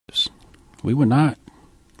We were not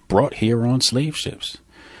brought here on slave ships.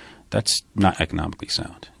 That's not economically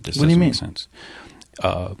sound. It just What do you doesn't mean? make sense.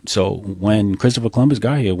 So when Christopher Columbus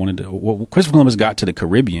got here, Christopher Columbus got to the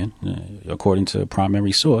Caribbean, according to a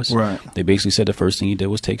primary source. Right. They basically said the first thing he did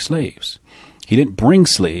was take slaves. He didn't bring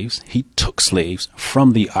slaves. He took slaves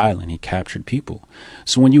from the island. He captured people.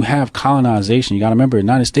 So when you have colonization, you got to remember, the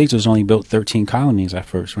United States was only built 13 colonies at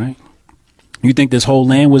first, right? You think this whole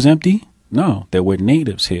land was empty? No, there were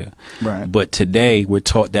natives here. Right. But today we're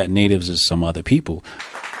taught that natives is some other people.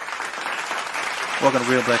 Welcome to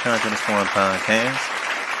Real Black Consciousness Forum Podcast.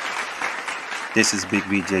 This is Big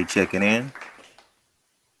VJ checking in.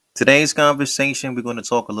 Today's conversation, we're going to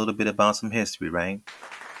talk a little bit about some history, right?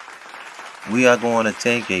 We are going to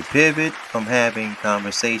take a pivot from having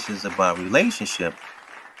conversations about relationship,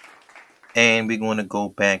 and we're going to go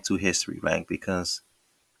back to history, right? Because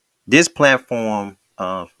this platform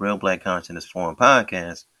of Real Black Consciousness Forum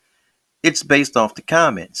Podcast, it's based off the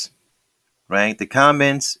comments, right? The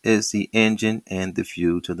comments is the engine and the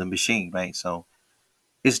fuel to the machine, right? So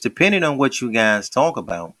it's depending on what you guys talk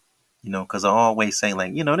about, because I always say,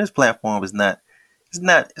 like, this platform is not,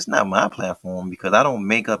 it's not my platform, because I don't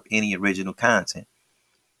make up any original content.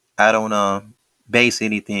 I don't base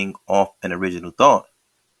anything off an original thought.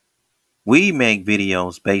 We make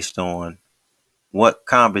videos based on what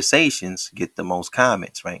conversations get the most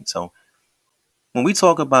comments, right? So when we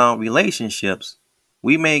talk about relationships,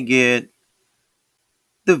 we may get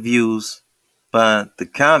the views, but the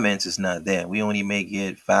comments is not there. We only may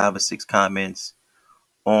get 5 or 6 comments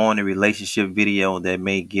on a relationship video that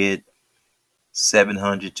may get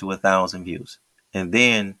 700 to 1,000 views. And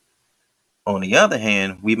then on the other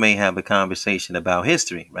hand, we may have a conversation about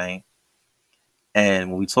history, right?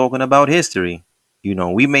 And when we're talking about history,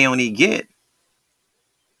 we may only get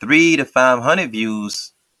 300 to 500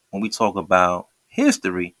 views when we talk about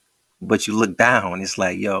history, but you look down, it's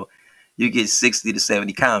like, yo, you get 60 to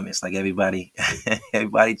 70 comments. Like everybody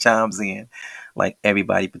chimes in, like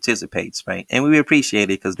everybody participates, right? And we appreciate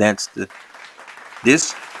it, because this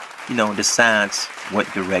decides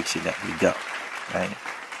what direction that we go, right?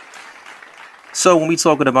 So when we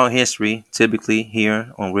talking about history, typically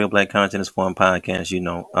here on Real Black Consciousness Forum Podcast,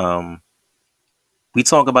 we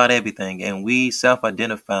talk about everything, and we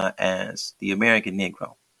self-identify as the American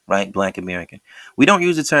Negro, right? Black American. We don't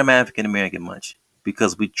use the term African American much,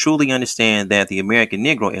 because we truly understand that the American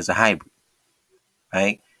Negro is a hybrid,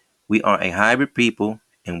 right? We are a hybrid people,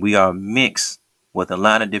 and we are mixed with a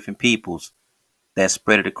lot of different peoples that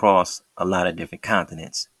spread it across a lot of different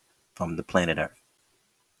continents from the planet Earth.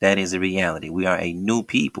 That is a reality. We are a new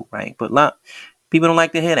people, right? But a lot people don't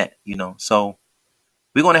like to hear that, So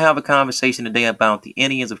we're going to have a conversation today about the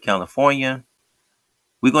Indians of California.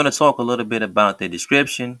 We're going to talk a little bit about their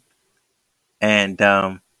description. And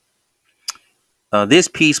this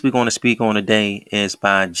piece we're going to speak on today is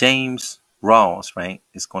by James Rawls, right?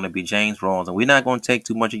 It's going to be James Rawls. And we're not going to take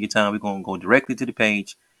too much of your time. We're going to go directly to the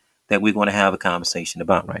page that we're going to have a conversation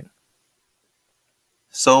about, right?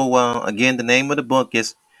 So, again, the name of the book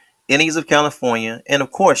is Indians of California. And,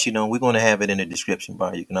 of course, we're going to have it in the description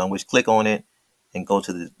bar. You can always click on it and go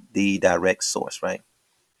to the direct source, right?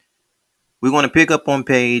 We're going to pick up on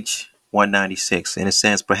page 196. And it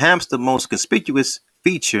says, perhaps the most conspicuous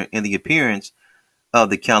feature in the appearance of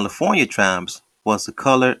the California tribes was the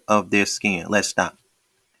color of their skin. Let's stop.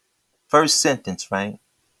 First sentence, right?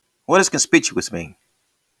 What does conspicuous mean?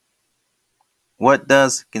 What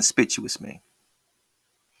does conspicuous mean?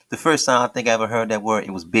 The first time I think I ever heard that word,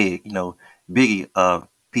 it was Big. Biggie,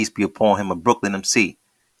 peace be upon him, of Brooklyn MC.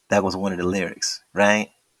 That was one of the lyrics, right?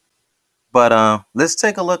 But let's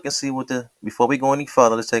take a look and see before we go any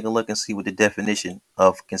further, let's take a look and see what the definition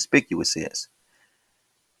of conspicuous is.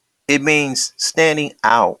 It means standing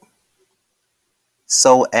out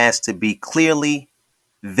so as to be clearly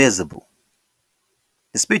visible.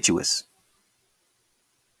 Conspicuous.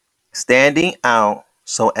 Standing out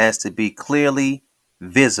so as to be clearly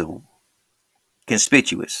visible.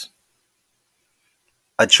 Conspicuous.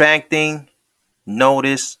 Attracting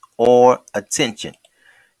notice or attention.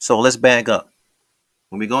 So let's back up.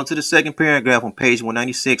 When we go into the second paragraph on page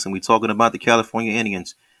 196 and we're talking about the California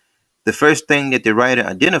Indians, the first thing that the writer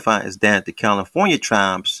identified is that the California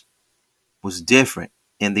tribes was different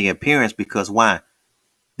in their appearance, because why?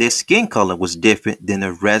 Their skin color was different than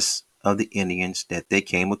the rest of the Indians that they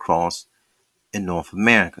came across in North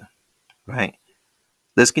America, right?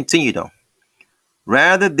 Let's continue though.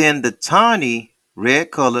 Rather than the tawny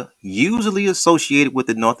red color usually associated with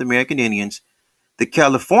the North American Indians, the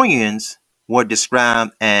Californians were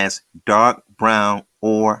described as dark brown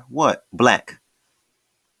or what? Black.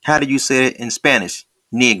 How do you say it in Spanish?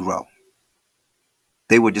 Negro.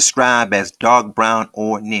 They were described as dark brown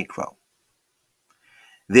or Negro.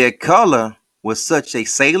 Their color was such a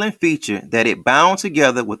salient feature that it bound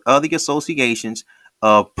together with other associations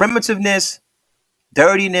of primitiveness,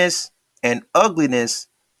 dirtiness, and ugliness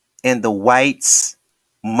in the white's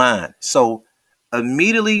mind. So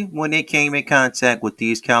immediately when they came in contact with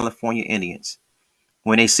these California Indians,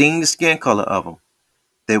 when they seen the skin color of them,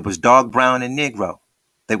 they was dark brown and Negro.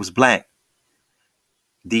 They was black.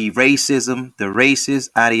 The racism, the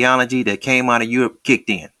racist ideology that came out of Europe kicked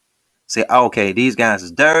in. Say, okay, these guys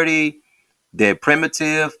is dirty, they're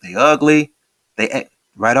primitive, they ugly. They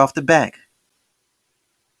right off the back.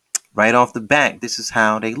 Right off the back, this is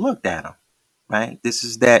how they looked at them. Right? This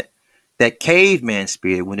is that caveman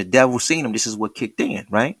spirit. When the devil seen them, this is what kicked in,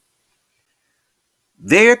 right?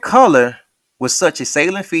 Their color was such a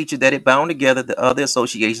salient feature that it bound together the other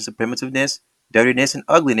associations of primitiveness, dirtiness, and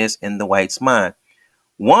ugliness in the white's mind.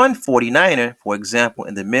 One 49er, for example,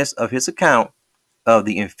 in the midst of his account of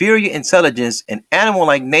the inferior intelligence and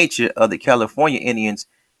animal-like nature of the California Indians,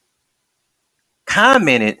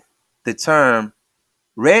 commented the term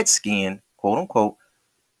redskin, quote unquote,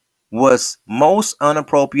 was most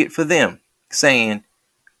inappropriate for them, saying,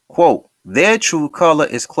 quote, their true color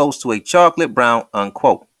is close to a chocolate brown,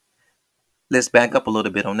 unquote. Let's back up a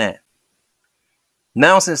little bit on that.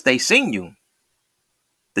 Now, since they seen you,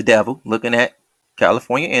 the devil, looking at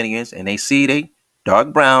California Indians, and they see they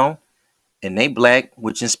dark brown and they black,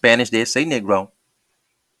 which in Spanish they say Negro,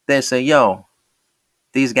 they say, yo,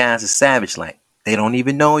 these guys are savage like. They don't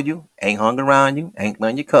even know you, ain't hung around you, ain't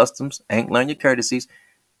learned your customs, ain't learned your courtesies.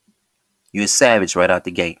 You're a savage right out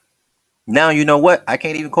the gate. Now you know what? I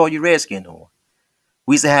can't even call you redskin no more.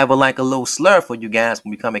 We used to have a little slur for you guys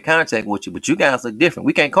when we come in contact with you, but you guys look different.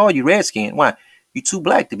 We can't call you redskin. Why? You too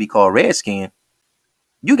black to be called redskin.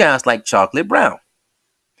 You guys like chocolate brown.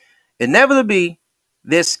 Inevitably,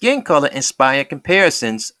 their skin color inspired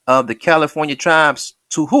comparisons of the California tribes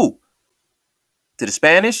to who? To the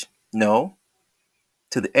Spanish? No.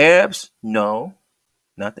 To the Arabs? No.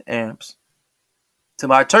 Not the Arabs.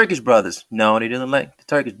 To our Turkish brothers? No, they didn't look like the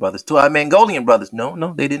Turkish brothers. To our Mongolian brothers? No,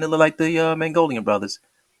 they didn't look like the Mongolian brothers.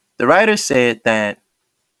 The writer said that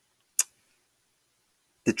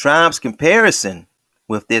the tribe's comparison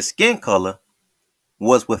with their skin color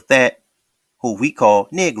was with that who we call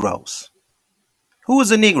Negroes. Who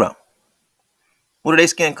is a Negro? What do their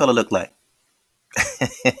skin color look like?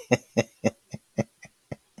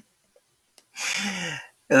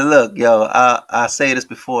 Look, yo, I say this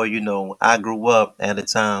before, I grew up at a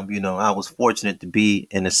time, I was fortunate to be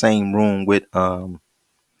in the same room with, with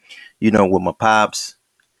my pops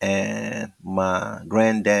and my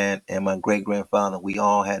granddad and my great grandfather. We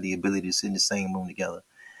all had the ability to sit in the same room together.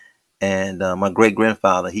 And my great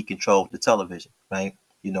grandfather, he controlled the television, right?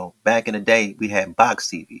 Back in the day, we had box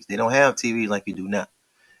TVs. They don't have TVs like you do now.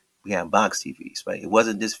 We had box TVs, right? It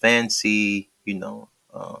wasn't this fancy,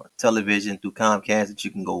 television through Comcast that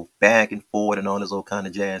you can go back and forward and all this old kind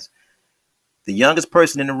of jazz. The youngest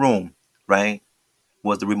person in the room, right,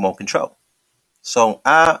 was the remote control. So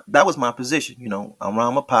that was my position. I'm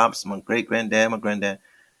around my pops, my great granddad, my granddad,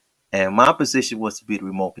 and my position was to be the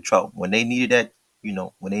remote control. When they needed that,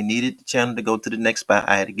 when they needed the channel to go to the next spot,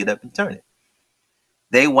 I had to get up and turn it.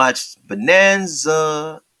 They watched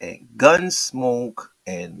Bonanza and Gunsmoke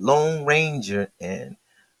and Lone Ranger and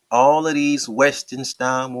all of these Western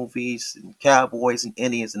style movies and cowboys and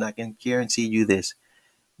Indians, and I can guarantee you this.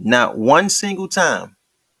 Not one single time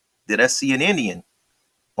did I see an Indian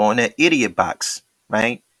on that idiot box,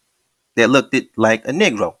 right, that looked like a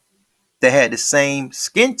Negro, that had the same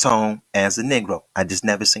skin tone as a Negro. I just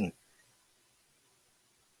never seen it.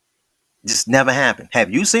 Just never happened.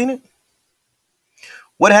 Have you seen it?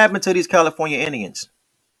 What happened to these California Indians?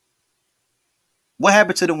 What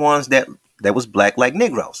happened to the ones that was black like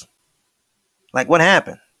Negroes? Like, what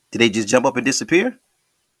happened? Did they just jump up and disappear?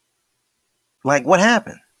 Like, what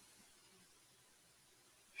happened?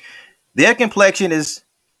 Their complexion is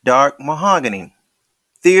dark mahogany.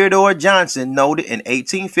 Theodore Johnson noted in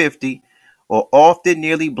 1850, or often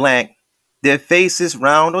nearly black, their faces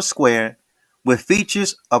round or square, with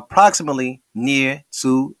features approximately near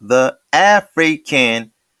to the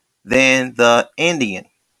African than the Indian.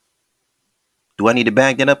 Do I need to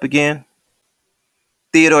back that up again?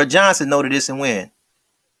 Theodore Johnson noted this in when?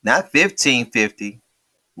 Not 1550,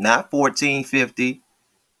 not 1450,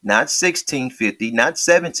 not 1650, not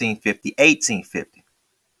 1750, 1850.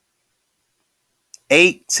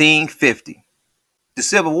 1850. The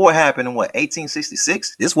Civil War happened in what,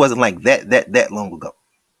 1866? This wasn't like that long ago.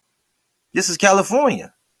 This is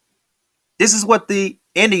California. This is what the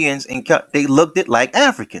Indians they looked at like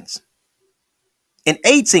Africans. In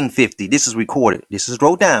 1850, this is recorded. This is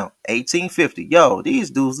wrote down. 1850. Yo,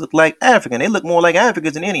 these dudes look like African. They look more like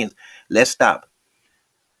Africans than Indians. Let's stop.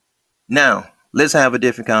 Now, let's have a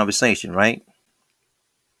different conversation, right?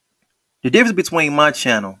 The difference between my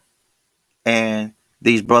channel and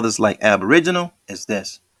these brothers like Aboriginal is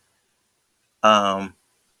this. I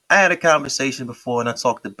had a conversation before and I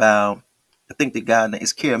talked about, I think the guy name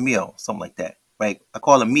is Kiramio, something like that, right? I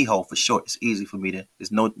call him Miho for short. It's easy for me to,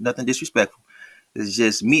 it's nothing disrespectful. It's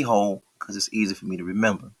just Miho because it's easy for me to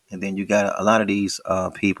remember. And then you got a lot of these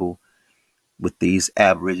people with these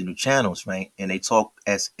Aboriginal channels, right? And they talk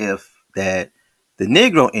as if that the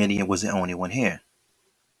Negro Indian was the only one here.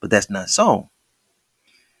 But that's not so.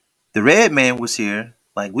 The red man was here,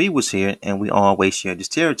 like we was here, and we always shared this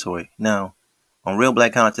territory. Now, on Real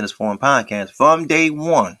Black Consciousness Forum Podcast, from day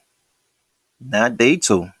one, not day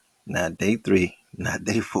 2, not day 3, not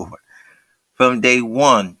day 4. From day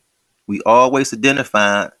 1, we always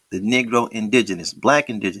identified the Negro indigenous, black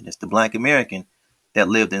indigenous, the black American that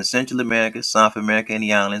lived in Central America, South America, and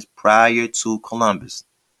the islands prior to Columbus,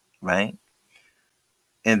 right?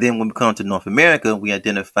 And then when we come to North America, we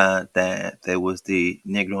identified that there was the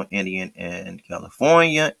Negro Indian in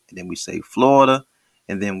California, and then we say Florida,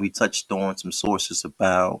 and then we touched on some sources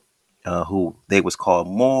about who they was called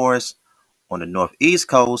Moors on the Northeast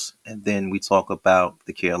coast, and then we talk about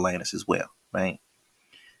the Carolinas as well, right?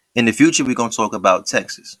 In the future, we're going to talk about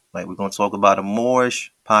Texas, right? We're going to talk about a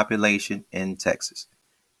Moorish population in Texas,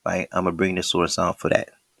 right? I'm going to bring the source out for that.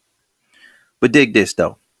 But dig this,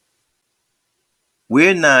 though.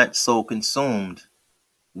 We're not so consumed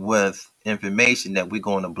with information that we're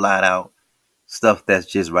going to blot out stuff that's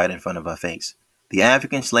just right in front of our face. The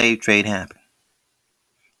African slave trade happened.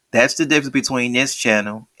 That's the difference between this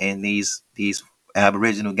channel and these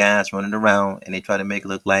Aboriginal guys running around and they try to make it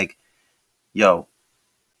look like, yo,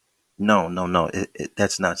 no,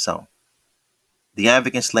 that's not so. The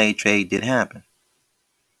African slave trade did happen.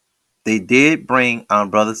 They did bring our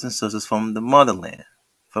brothers and sisters from the motherland,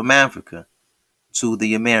 from Africa, to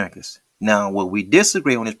the Americas. Now, what we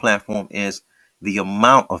disagree on this platform is the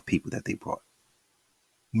amount of people that they brought.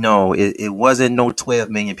 No, it wasn't no 12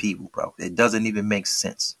 million people, bro. It doesn't even make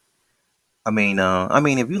sense. I mean,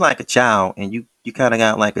 if you like a child and you kind of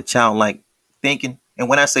got like a childlike thinking, and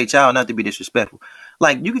when I say child, not to be disrespectful,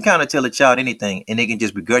 like you can kind of tell a child anything and they can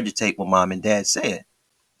just regurgitate what mom and dad said.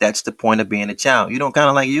 That's the point of being a child. You don't kind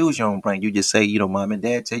of like use your own brain. You just say, mom and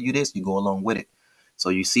dad tell you this, you go along with it. So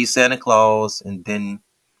you see Santa Claus, and then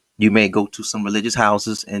you may go to some religious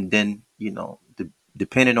houses, and then,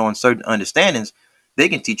 depending on certain understandings, they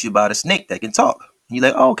can teach you about a snake that can talk. And you're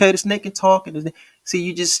like, oh, okay, the snake can talk. And see,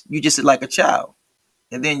 you just like a child.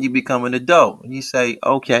 And then you become an adult, and you say,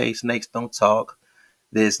 okay, snakes don't talk.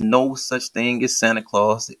 There's no such thing as Santa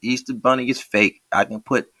Claus. The Easter Bunny is fake. I can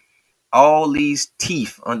put all these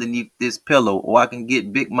teeth underneath this pillow, or I can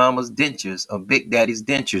get Big Mama's dentures or Big Daddy's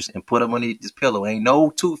dentures and put them underneath this pillow. Ain't no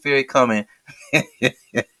tooth fairy coming.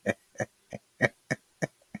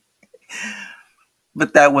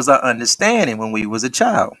 But that was our understanding when we was a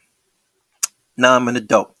child. Now I'm an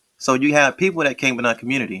adult. So you have people that came in our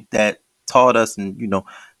community that taught us, and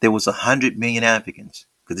there was 100 million Africans,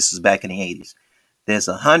 because this is back in the 80s. There's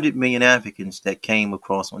 100 million Africans that came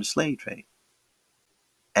across on the slave trade.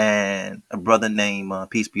 And a brother named,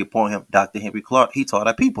 peace be upon him, Dr. Henry Clark, he taught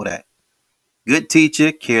our people that. Good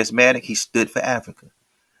teacher, charismatic, he stood for Africa.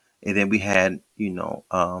 And then we had,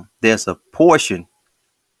 there's a portion,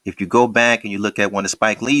 if you go back and you look at one of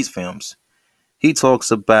Spike Lee's films, he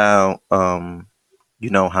talks about, how,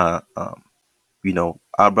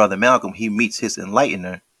 our brother Malcolm, he meets his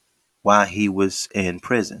enlightener while he was in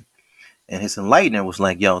prison. And his enlightener was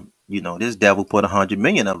like, yo, this devil put 100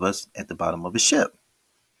 million of us at the bottom of a ship.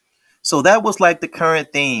 So that was like the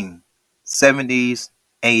current theme, 70s,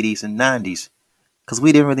 80s, and 90s, because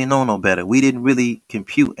we didn't really know no better. We didn't really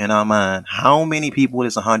compute in our mind how many people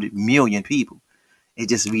is 100 million people.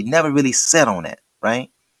 We never really set on that, right?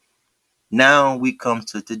 Now we come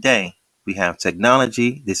to today. We have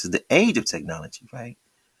technology. This is the age of technology, right?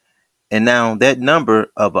 And now that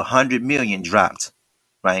number of 100 million dropped,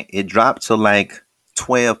 right? It dropped to like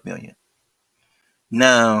 12 million.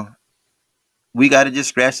 Now, we got to just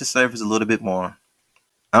scratch the surface a little bit more.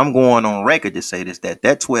 I'm going on record to say this,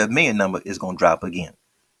 that 12 million number is going to drop again.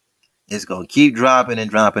 It's going to keep dropping and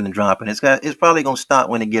dropping and dropping. It's probably going to stop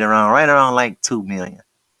when they get right around like 2 million.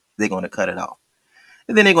 They're going to cut it off.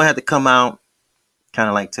 And then they're going to have to come out, kind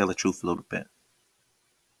of like tell the truth a little bit.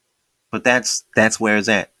 But that's where it's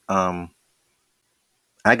at. I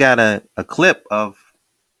got a clip of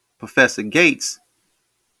Professor Gates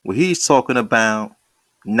where he's talking about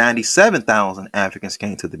 97,000 Africans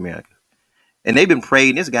came to the America. And they've been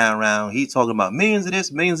parading this guy around. He's talking about millions of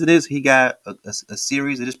this, millions of this. He got a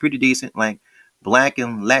series that is pretty decent, like Black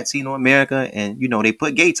and Latino America. And, you know, they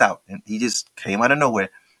put Gates out. And he just came out of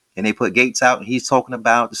nowhere. And they put Gates out. And he's talking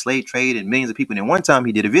about the slave trade and millions of people. And then one time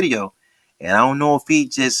he did a video. And I don't know if he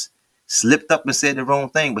just slipped up and said the wrong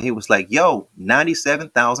thing. But he was like, yo,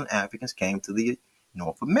 97,000 Africans came to the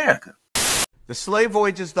North America. The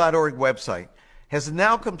slavevoyages.org website has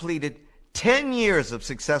now completed 10 years of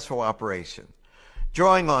successful operation,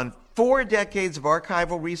 drawing on 4 decades of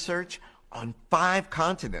archival research on 5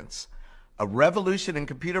 continents, a revolution in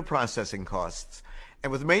computer processing costs,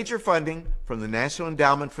 and with major funding from the National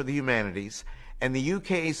Endowment for the Humanities and the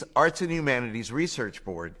UK's Arts and Humanities Research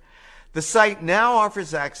Board, the site now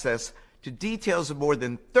offers access to details of more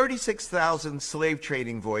than 36,000 slave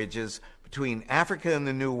trading voyages between Africa and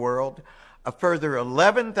the New World, a further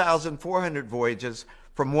 11,400 voyages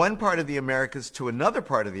from one part of the Americas to another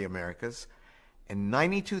part of the Americas, and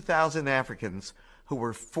 92,000 Africans who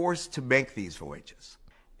were forced to make these voyages.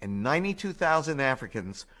 And 92,000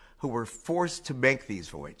 Africans who were forced to make these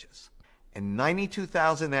voyages. And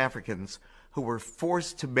 92,000 Africans who were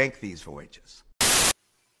forced to make these voyages.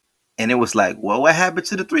 And it was like, well, what happened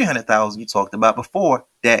to the 300,000 you talked about before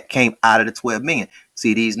that came out of the 12 million?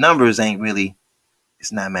 See, these numbers ain't really,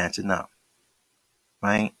 it's not matching up,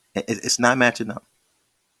 right? It's not matching up.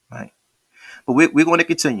 Right. But we're going to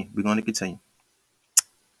continue. We're going to continue.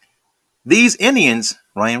 These Indians,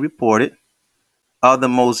 Ryan reported, are the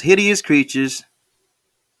most hideous creatures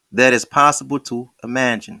that is possible to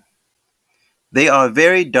imagine. They are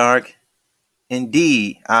very dark.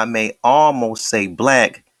 Indeed, I may almost say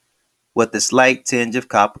black with a slight tinge of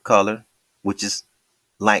copper color, which is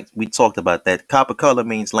like we talked about that. Copper color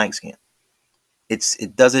means light skin.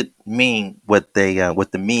 It doesn't mean what the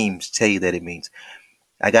memes tell you that it means.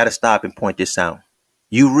 I got to stop and point this out.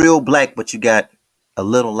 You real black, but you got a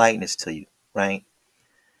little lightness to you, right?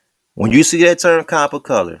 When you see that term copper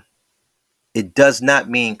color, it does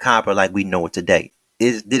not mean copper like we know it today.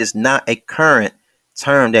 It is not a current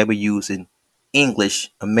term that we use in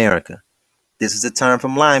English America. This is a term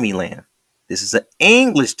from Limey Land. This is an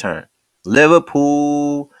English term.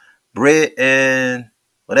 Liverpool, Britain,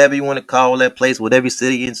 whatever you want to call that place, whatever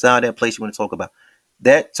city inside that place you want to talk about.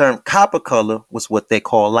 That term copper color was what they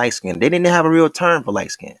call light skin. They didn't have a real term for light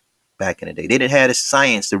skin back in the day. They didn't have the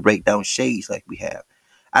science to break down shades like we have.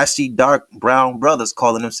 I see dark brown brothers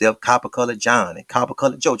calling themselves copper colored John and copper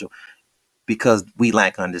colored Jojo because we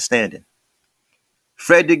lack understanding.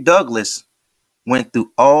 Frederick Douglass went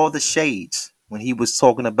through all the shades when he was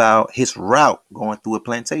talking about his route going through a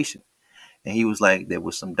plantation. And he was like, there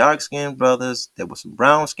was some dark skinned brothers, there was some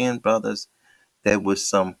brown skinned brothers, there was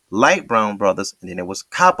some light brown brothers, and then there was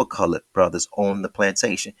copper colored brothers on the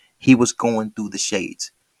plantation. He was going through the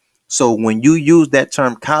shades. So when you use that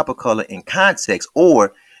term copper color in context,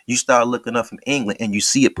 or you start looking up from England and you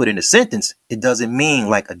see it put in a sentence, it doesn't mean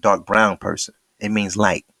like a dark brown person. It means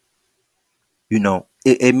light. You know,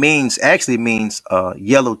 it actually means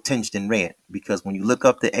yellow tinged in red, because when you look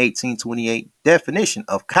up the 1828 definition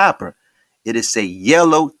of copper, it is a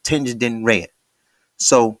yellow tinged in red.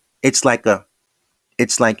 So it's like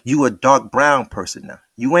you a dark brown person now.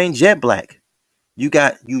 You ain't jet black.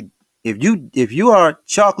 If you are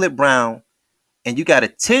chocolate brown and you got a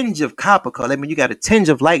tinge of copper color, I mean you got a tinge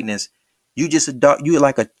of lightness, you're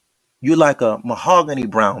like a mahogany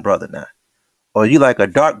brown brother now. Or you like a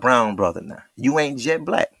dark brown brother now. You ain't jet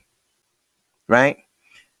black. Right?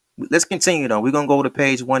 Let's continue though. We're gonna go to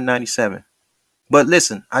page 197. But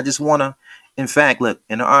listen, I just wanna, in fact, look,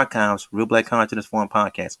 in the archives, Real Black Consciousness Forum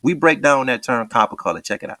podcast, we break down that term copper color.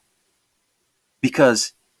 Check it out.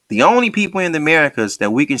 Because the only people in the Americas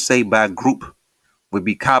that we can say by group would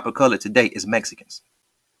be copper colored today is Mexicans.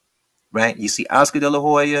 Right? You see Oscar De La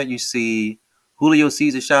Hoya, you see Julio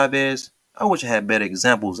Cesar Chavez. I wish I had better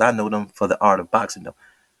examples. I know them for the art of boxing, though.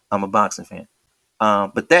 I'm a boxing fan.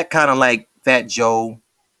 But that kind of like Fat Joe,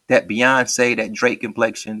 that Beyonce, that Drake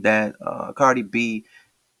complexion, that Cardi B,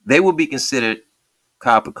 they will be considered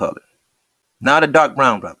copper colored, not a dark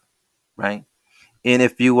brown brother, right? And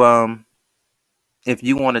if you want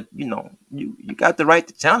to, you got the right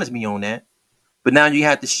to challenge me on that, but now you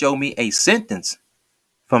have to show me a sentence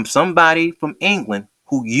from somebody from England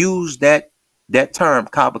who used that term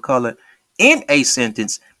copper color in a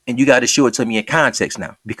sentence, and you got to show it to me in context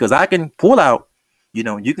now, because I can pull out,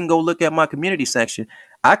 you can go look at my community section.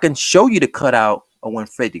 I can show you the cutout of when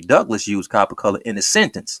Frederick Douglass used copper color in a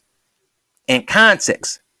sentence in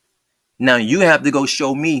context. Now you have to go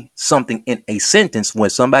show me something in a sentence when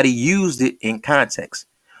somebody used it in context.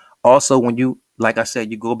 Also, when you like I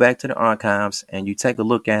said, you go back to the archives and you take a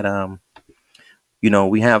look at,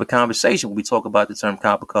 we have a conversation when we talk about the term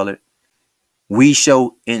copper colored. We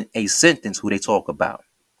show in a sentence who they talk about.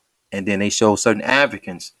 And then they show certain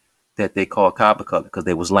Africans that they call copper colored because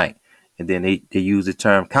they was light. And then they use the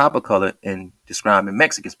term copper colored in describing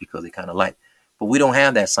Mexicans because they kind of light. But we don't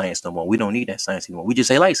have that science no more. We don't need that science anymore. We just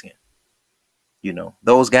say light skin.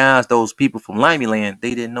 Those guys, those people from Limey Land,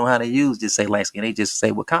 they didn't know how to just say light skin. They just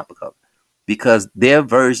say what copper color. Because their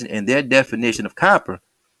version and their definition of copper,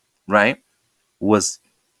 right, was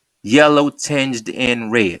yellow tinged in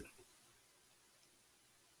red.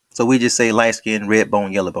 So we just say light skin, red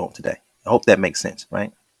bone, yellow bone today. I hope that makes sense,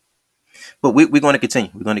 right? But we're going to continue.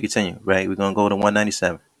 We're going to continue, right? We're going to go to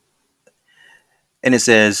 197. And it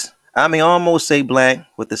says, I may almost say black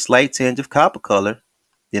with a slight tinge of copper color.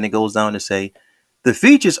 Then it goes down to say, the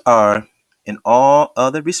features are, in all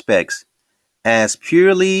other respects, as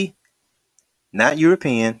purely not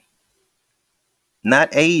European, not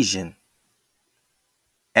Asian,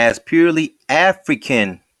 as purely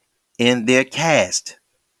African in their cast.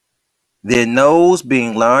 Their nose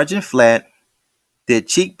being large and flat, their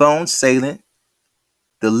cheekbones salient,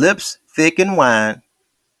 the lips thick and wide,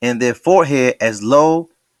 and their forehead as low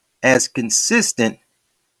as consistent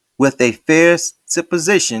with a fair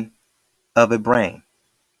supposition of a brain,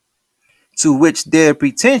 to which their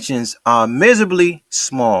pretensions are miserably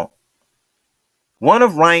small. One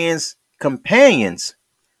of Ryan's companions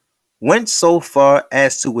went so far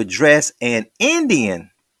as to address an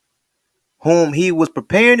Indian whom he was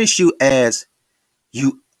preparing to shoot as,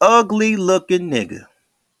 "You ugly looking nigga."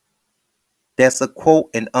 That's a quote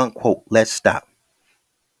and unquote. Let's stop.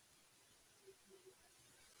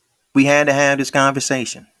 We had to have this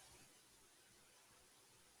conversation.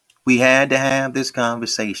 We had to have this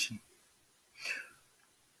conversation.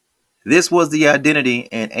 This was the identity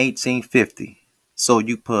in 1850. So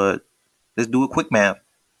you put, let's do a quick math.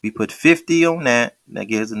 We put 50 on that. That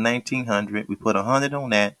gives a 1900. We put 100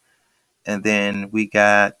 on that. And then we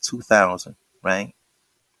got 2000, right?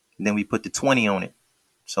 And then we put the 20 on it.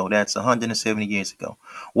 So that's 170 years ago.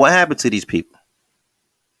 What happened to these people?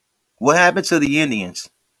 What happened to the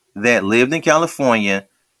Indians that lived in California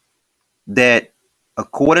that,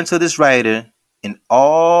 according to this writer, in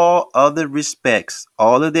all other respects,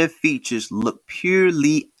 all of their features look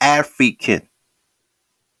purely African?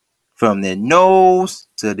 From their nose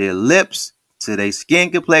to their lips to their skin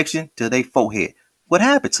complexion to their forehead. What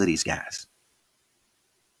happened to these guys?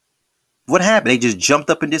 What happened? They just jumped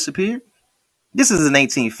up and disappeared? This is in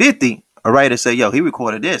 1850. A writer said, yo, he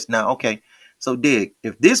recorded this. Now, okay, so dig.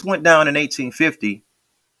 If this went down in 1850,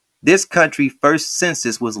 this country first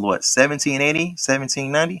census was what, 1780,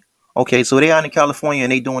 1790? Okay, so they out in California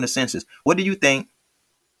and they doing the census. What do you think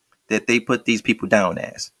that they put these people down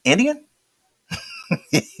as? Indian?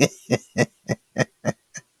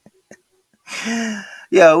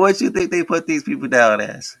 Yo, what you think they put these people down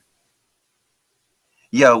as?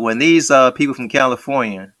 Yo, when these people from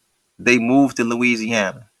California, they moved to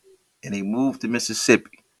Louisiana and they moved to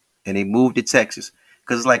Mississippi and they moved to Texas,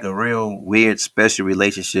 because it's like a real weird special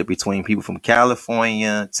relationship between people from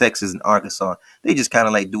California, Texas, and Arkansas. They just kind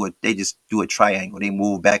of like do a triangle. They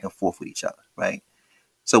move back and forth with each other, right?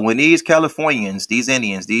 So when these Californians, these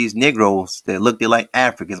Indians, these Negroes that looked like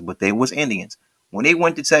Africans, but they was Indians, when they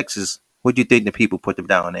went to Texas, what do you think the people put them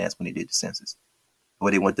down as when they did the census?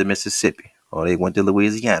 Or they went to Mississippi, or they went to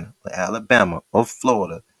Louisiana, or Alabama, or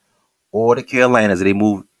Florida, or the Carolinas, and they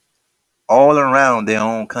moved all around their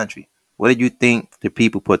own country. What did you think the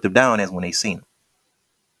people put them down as when they seen them?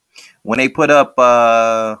 When they put up,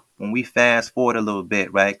 when we fast forward a little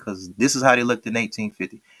bit, right? Because this is how they looked in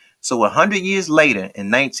 1850. So 100 years later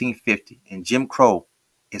in 1950, and Jim Crow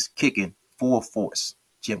is kicking full force,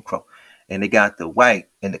 Jim Crow. And they got the white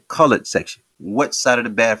and the colored section. What side of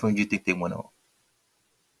the bathroom do you think they went on?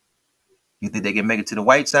 You think they can make it to the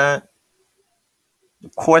white side?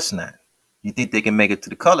 Of course not. You think they can make it to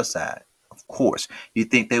the color side? Of course. You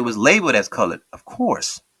think they was labeled as colored? Of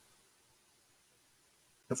course.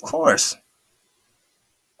 Of course.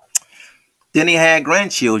 Then he had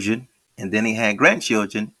grandchildren, and then he had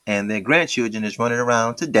grandchildren, and their grandchildren is running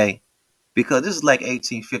around today, because this is like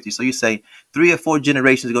 1850. So you say 3 or 4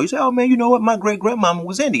 generations ago, you say, oh man, you know what? My great grandmama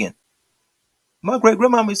was Indian. My great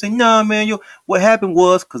grandmama say, nah, man, what happened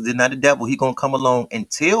was, because they're not the devil, he gonna come along and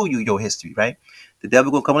tell you your history, right? The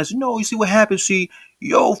devil gonna come along and say, no, you see what happened? See,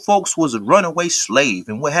 your folks was a runaway slave,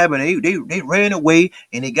 and what happened? They ran away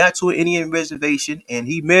and they got to an Indian reservation, and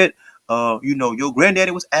he met, your granddaddy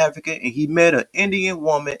was African, and he met an Indian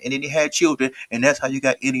woman, and then he had children, and that's how you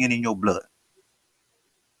got Indian in your blood.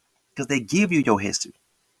 Because they give you your history.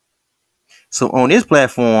 So on this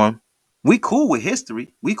platform, we cool with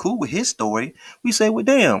history. We cool with his story. We say, well,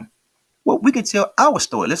 damn, well, we can tell our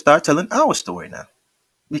story. Let's start telling our story now.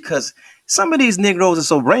 Because some of these Negroes are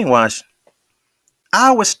so brainwashed.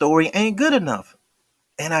 Our story ain't good enough.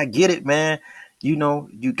 And I get it, man. You know,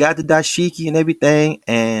 you got the dashiki and everything.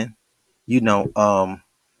 And, you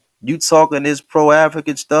talking this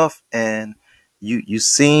pro-African stuff. And you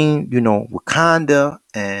seen, Wakanda.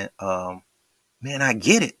 And, man, I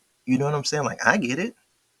get it. You know what I'm saying? Like, I get it.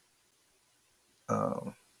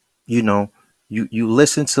 You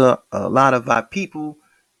listen to a lot of our people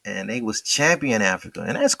and they was champion Africa.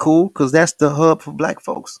 And that's cool because that's the hub for black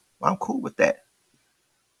folks. I'm cool with that.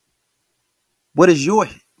 What is your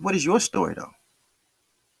story though?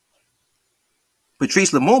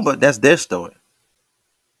 Patrice Lumumba, that's their story.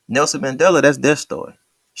 Nelson Mandela, that's their story.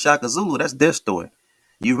 Shaka Zulu, that's their story.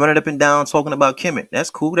 You running up and down talking about Kemet, that's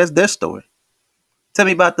cool, that's their story. Tell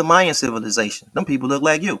me about the Mayan civilization. Them people look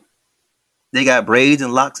like you. They got braids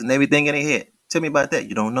and locks and everything in their head. Tell me about that.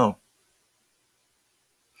 You don't know.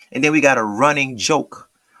 And then we got a running joke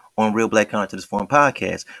on Real Black Consciousness Forum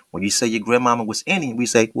podcast. When you say your grandmama was Indian, we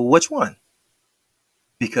say, well, which one?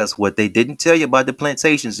 Because what they didn't tell you about the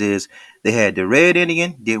plantations is they had the red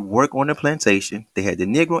Indian did work on the plantation. They had the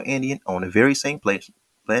Negro Indian on the very same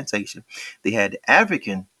plantation. They had the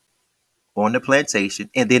African on the plantation.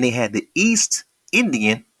 And then they had the East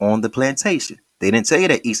Indian on the plantation. They didn't tell you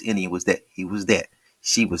that East Indian was that. He was that.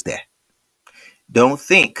 She was that. Don't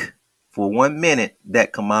think for 1 minute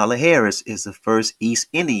that Kamala Harris is the first East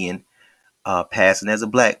Indian passing as a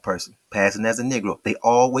black person, passing as a Negro. They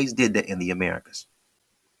always did that in the Americas.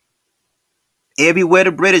 Everywhere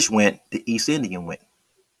the British went, the East Indian went.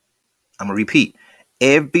 I'm going to repeat.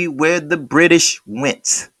 Everywhere the British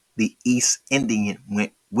went, the East Indian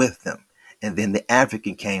went with them. And then the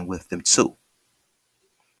African came with them too.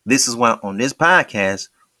 This is why on this podcast,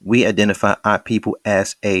 we identify our people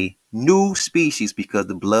as a new species because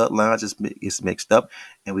the bloodlines is mixed up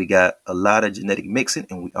and we got a lot of genetic mixing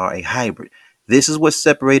and we are a hybrid. This is what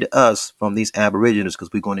separated us from these Aboriginals because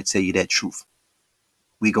we're going to tell you that truth.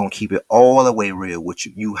 We're going to keep it all the way real with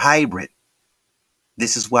you. You hybrid.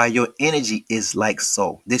 This is why your energy is like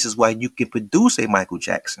so. This is why you can produce a Michael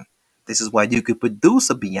Jackson. This is why you can produce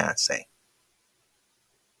a Beyonce.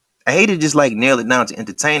 I hate to just like nail it down to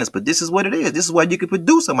entertain us, but this is what it is. This is why you can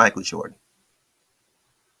produce a Michael Jordan.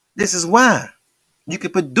 This is why you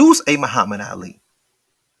can produce a Muhammad Ali.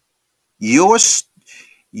 Your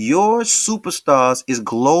superstars is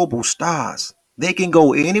global stars. They can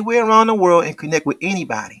go anywhere around the world and connect with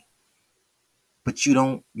anybody. But you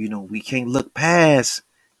don't, we can't look past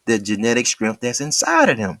the genetic strength that's inside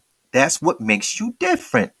of them. That's what makes you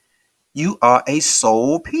different. You are a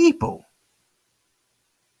soul people.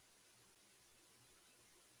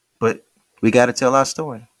 But we got to tell our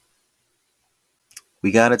story.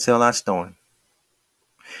 We got to tell our story.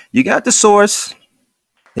 You got the source.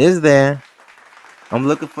 It's there. I'm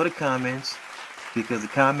looking for the comments because the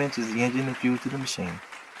comments is the engine and fuel to the machine.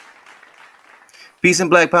 Peace and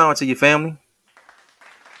black power to your family.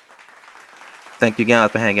 Thank you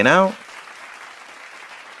guys for hanging out.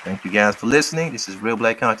 Thank you guys for listening. This is Real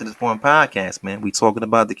Black Consciousness Forum podcast, man. We talking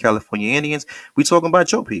about the California Indians. We talking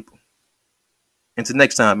about your people. Until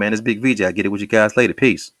next time, man, it's Big VJ. I'll get it with you guys later.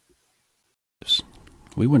 Peace.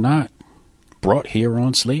 We were not brought here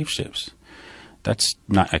on slave ships. That's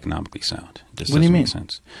not economically sound. This what do you mean? Make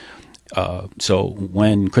sense. So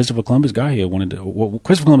when Christopher Columbus got here,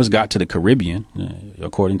 Christopher Columbus got to the Caribbean,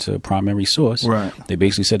 according to primary source. Right. They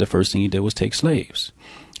basically said the first thing he did was take slaves.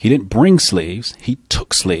 He didn't bring slaves. He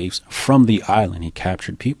took slaves from the island. He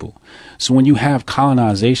captured people. So when you have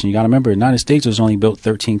colonization, you got to remember, the United States was only built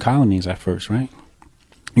 13 colonies at first, right?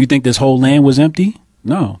 You think this whole land was empty?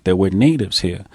 No, there were natives here.